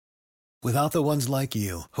Without the ones like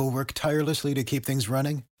you, who work tirelessly to keep things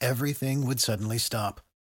running, everything would suddenly stop.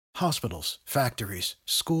 Hospitals, factories,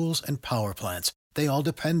 schools, and power plants, they all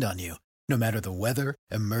depend on you. No matter the weather,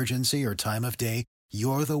 emergency, or time of day,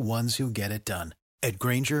 you're the ones who get it done. At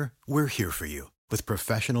Grainger, we're here for you with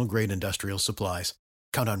professional-grade industrial supplies.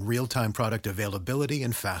 Count on real-time product availability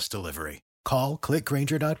and fast delivery. Call,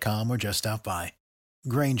 clickgrainger.com, or just stop by.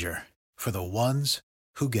 Grainger, for the ones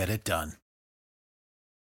who get it done.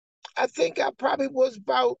 I think I probably was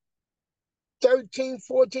about 13,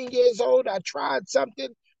 14 years old. I tried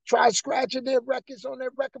scratching their records on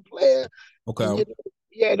their record player. Okay. And,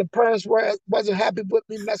 the parents wasn't happy with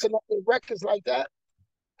me messing up their records like that.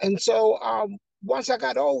 And so once I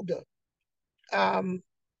got older,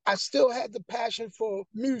 I still had the passion for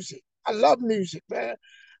music. I love music, man.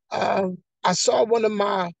 I saw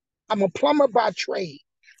I'm a plumber by trade.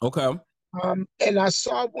 Okay. And I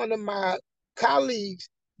saw one of my colleagues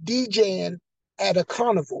DJing at a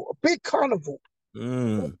carnival, a big carnival.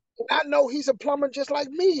 And I know he's a plumber just like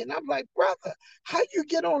me. And I'm like, brother, how you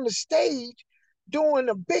get on the stage doing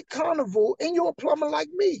a big carnival and you're a plumber like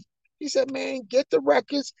me? He said, man, get the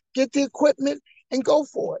records, get the equipment, and go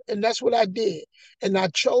for it. And that's what I did. And I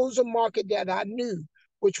chose a market that I knew,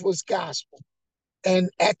 which was gospel. And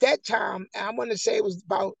at that time, I'm going to say it was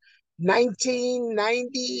about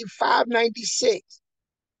 1995, 96.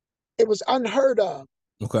 It was unheard of.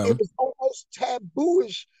 Okay. It was almost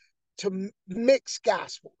tabooish to mix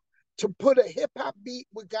gospel, to put a hip hop beat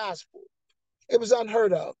with gospel. It was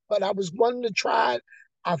unheard of, but I was wanting to try it.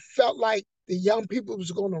 I felt like the young people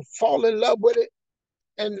was going to fall in love with it,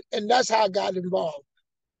 and that's how I got involved.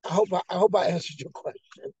 I hope I answered your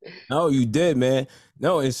question. No, you did, man.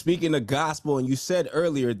 No, and speaking of gospel, and you said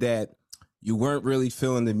earlier that you weren't really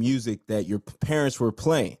feeling the music that your parents were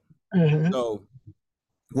playing. Mm-hmm. So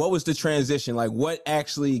what was the transition? Like, what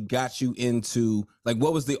actually got you into, like,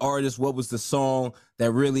 what was the artist? What was the song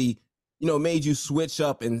that really, made you switch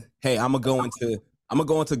up and, hey, I'm gonna go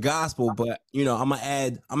into gospel, but I'm gonna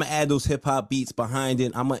add those hip hop beats behind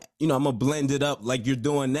it. I'm gonna blend it up like you're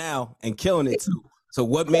doing now and killing it too. So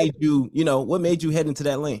what made you head into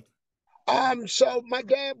that lane? So my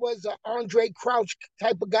dad was an Andre Crouch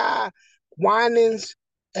type of guy, Winans,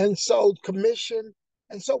 and so Commission.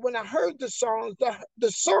 And so when I heard the songs,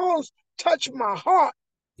 the songs touched my heart,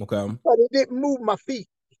 okay, but it didn't move my feet.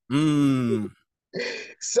 Mm.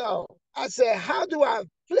 So I said, how do I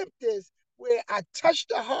flip this where I touch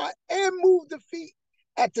the heart and move the feet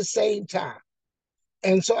at the same time?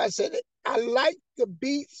 And so I said, I like the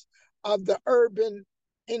beats of the urban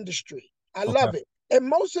industry. I love it. And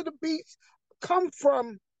most of the beats come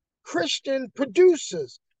from Christian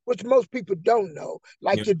producers, which most people don't know,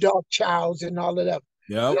 like your Dark Childs and all of that.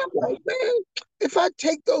 Yeah. And I'm like, man, if I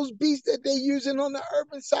take those beats that they're using on the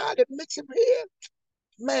urban side and mix them here,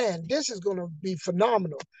 man, this is going to be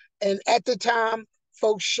phenomenal. And at the time,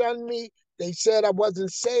 folks shunned me. They said I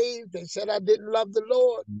wasn't saved. They said I didn't love the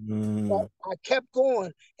Lord. But I kept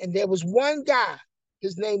going. And there was one guy,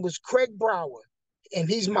 his name was Craig Brower, and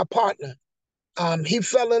he's my partner. He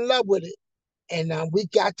fell in love with it. And we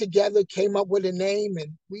got together, came up with a name,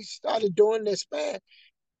 and we started doing this, man,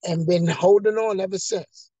 and been holding on ever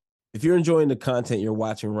since. If you're enjoying the content you're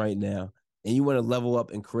watching right now, and you want to level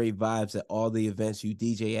up and create vibes at all the events you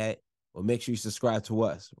DJ at, well, make sure you subscribe to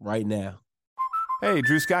us right now. Hey,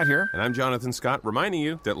 Drew Scott here, and I'm Jonathan Scott, reminding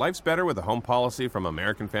you that life's better with a home policy from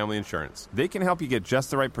American Family Insurance. They can help you get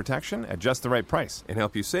just the right protection at just the right price and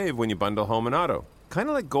help you save when you bundle home and auto. Kind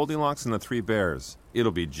of like Goldilocks and the Three Bears.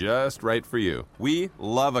 It'll be just right for you. We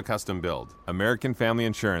love a custom build. American Family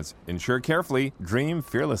Insurance. Insure carefully, dream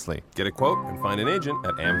fearlessly. Get a quote and find an agent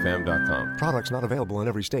at amfam.com. Products not available in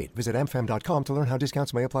every state. Visit amfam.com to learn how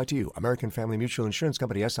discounts may apply to you. American Family Mutual Insurance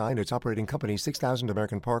Company, SI, and its operating company, 6000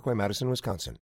 American Parkway, Madison, Wisconsin.